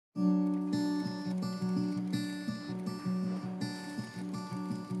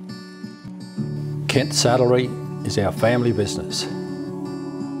Kent Saddlery is our family business.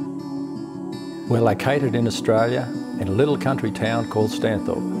 We're located in Australia in a little country town called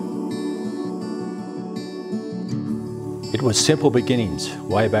Stanthorpe. It was simple beginnings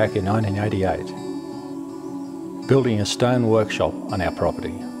way back in 1988, building a stone workshop on our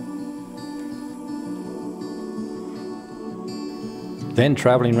property. Then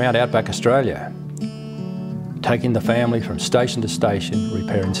travelling around outback Australia, taking the family from station to station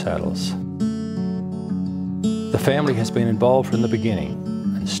repairing saddles. The family has been involved from the beginning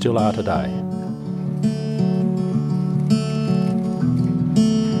and still are today.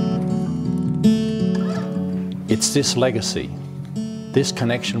 It's this legacy, this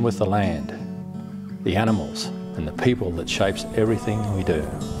connection with the land, the animals and the people that shapes everything we do.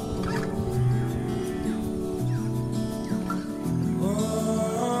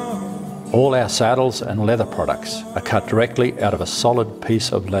 All our saddles and leather products are cut directly out of a solid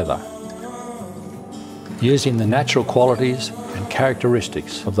piece of leather, using the natural qualities and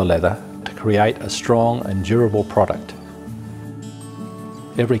characteristics of the leather to create a strong and durable product.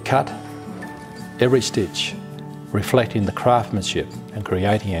 Every cut, every stitch, reflecting the craftsmanship and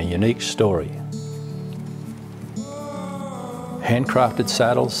creating a unique story. Handcrafted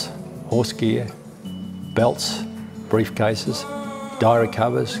saddles, horse gear, belts, briefcases, diary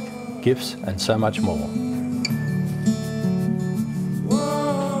covers, gifts and so much more.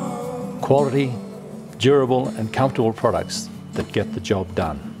 Quality, durable and comfortable products that get the job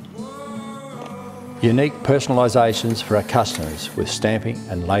done. Unique personalisations for our customers with stamping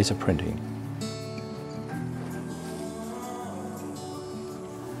and laser printing.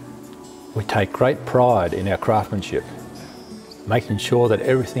 We take great pride in our craftsmanship, making sure that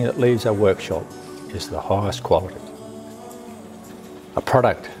everything that leaves our workshop is the highest quality. A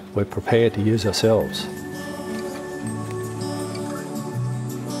product we're prepared to use ourselves.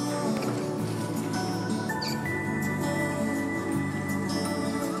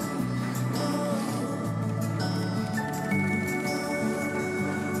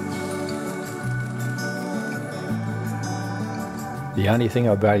 The only thing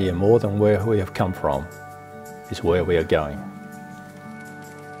I value more than where we have come from is where we are going.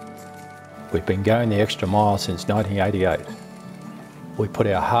 We've been going the extra mile since 1988. We put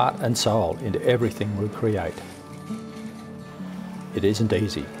our heart and soul into everything we create. It isn't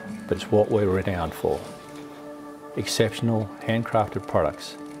easy, but it's what we're renowned for. Exceptional handcrafted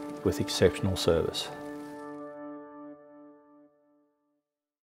products with exceptional service.